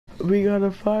We got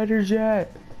a fighter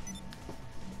jet.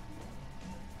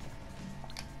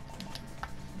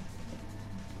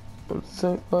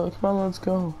 Come on, let's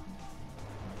go.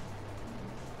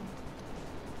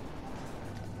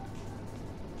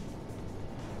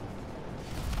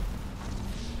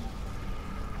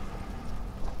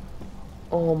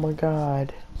 Oh my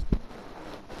god.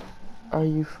 Are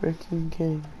you freaking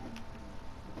kidding me?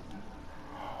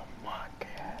 Oh my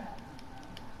god.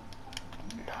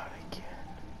 Not again.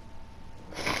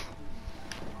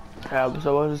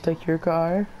 So I'll just take your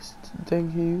car.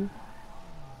 Thank you.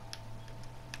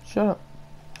 Shut up.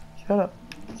 Shut up.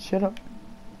 Shut up.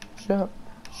 Shut up.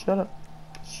 Shut up.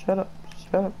 Shut up.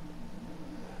 Shut up.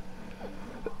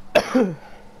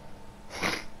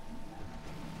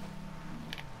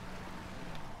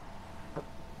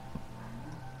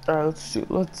 Alright,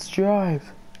 let's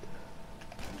drive.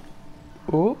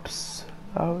 Oops,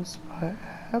 that was by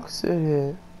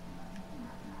accident.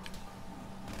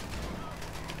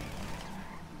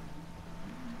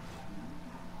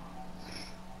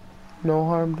 No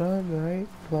harm done, right?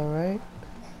 Am I right?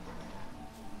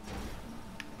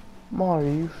 Mom, are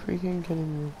you freaking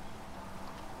kidding me?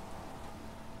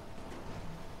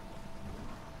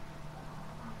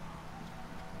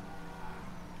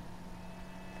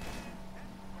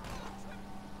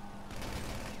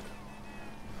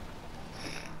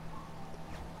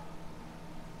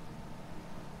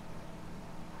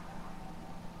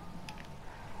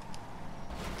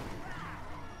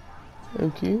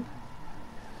 Thank you.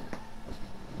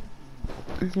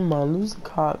 Come on, lose the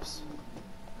cops.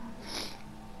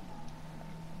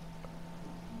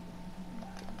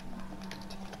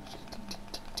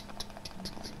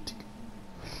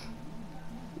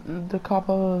 The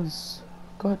coppers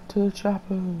got to the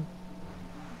chopper.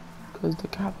 Cause the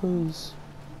coppers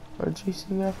are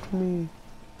chasing after me.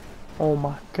 Oh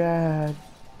my god.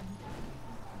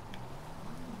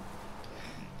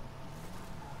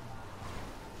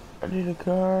 I need a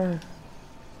car.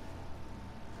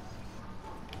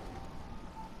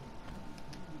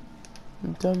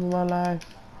 I'm done with my life.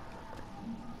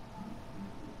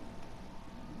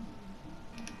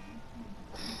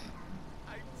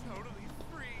 I'm totally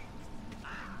free.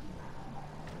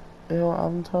 You know,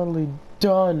 I'm totally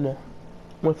done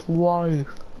with life.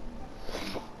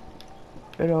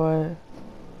 You know what?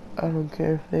 I don't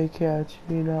care if they catch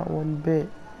me, not one bit.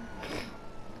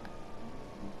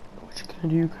 What you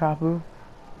gonna do, Kapu?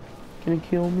 Gonna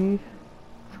kill me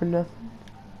for nothing?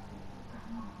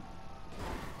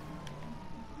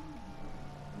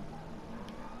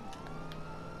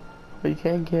 But you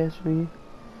can't catch me.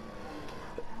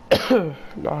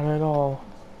 Not at all.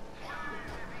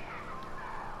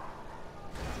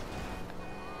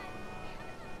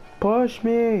 Push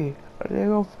me! I need to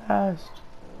go fast.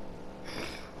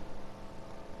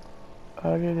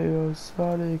 I need to go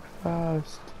Sonic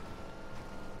fast.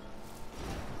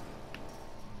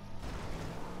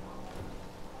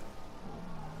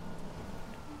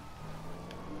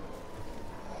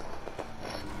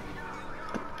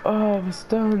 Oh, I'm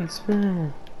stunned,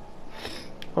 man.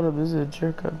 Hold up, there's a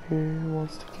jerk up here who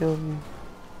wants to kill me.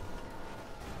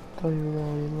 Don't even know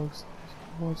what he looks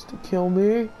like. He wants to kill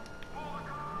me.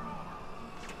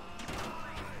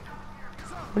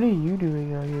 What are you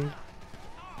doing out here?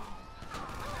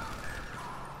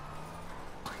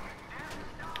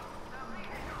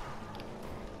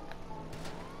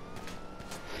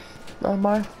 Not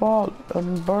my fault.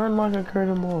 I'm burned like a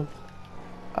criminal.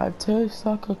 I taste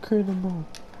like a criminal.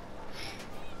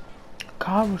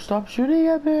 God, stop shooting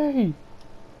at me!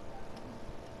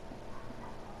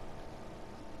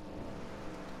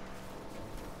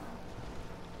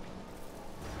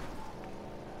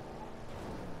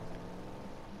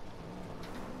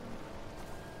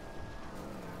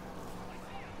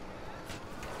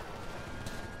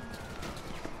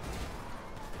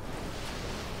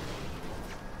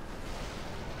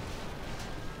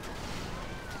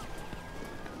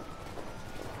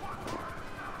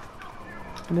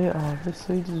 They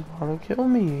obviously just want to kill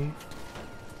me.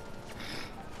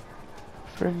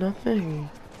 For nothing.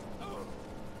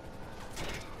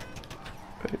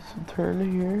 Right, so turn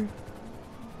here.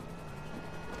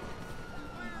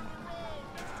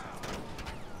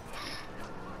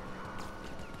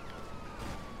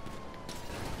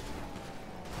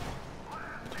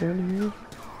 Turn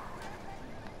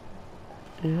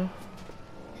here. Yeah.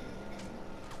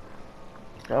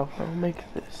 Oh, I'll make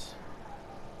this.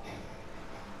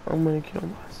 I'm gonna kill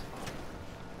myself.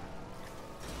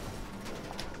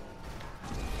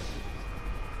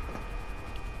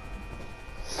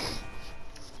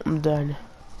 I'm done.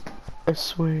 I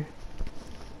swear.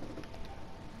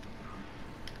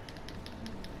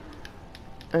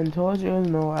 And to let you guys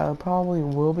know, I probably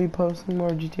will be posting more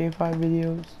GTA 5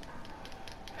 videos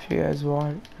if you guys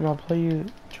want, and I'll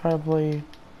try to play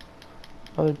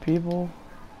other people,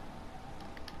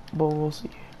 but we'll see.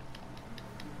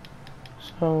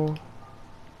 So,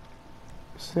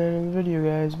 see you in the video,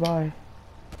 guys. Bye.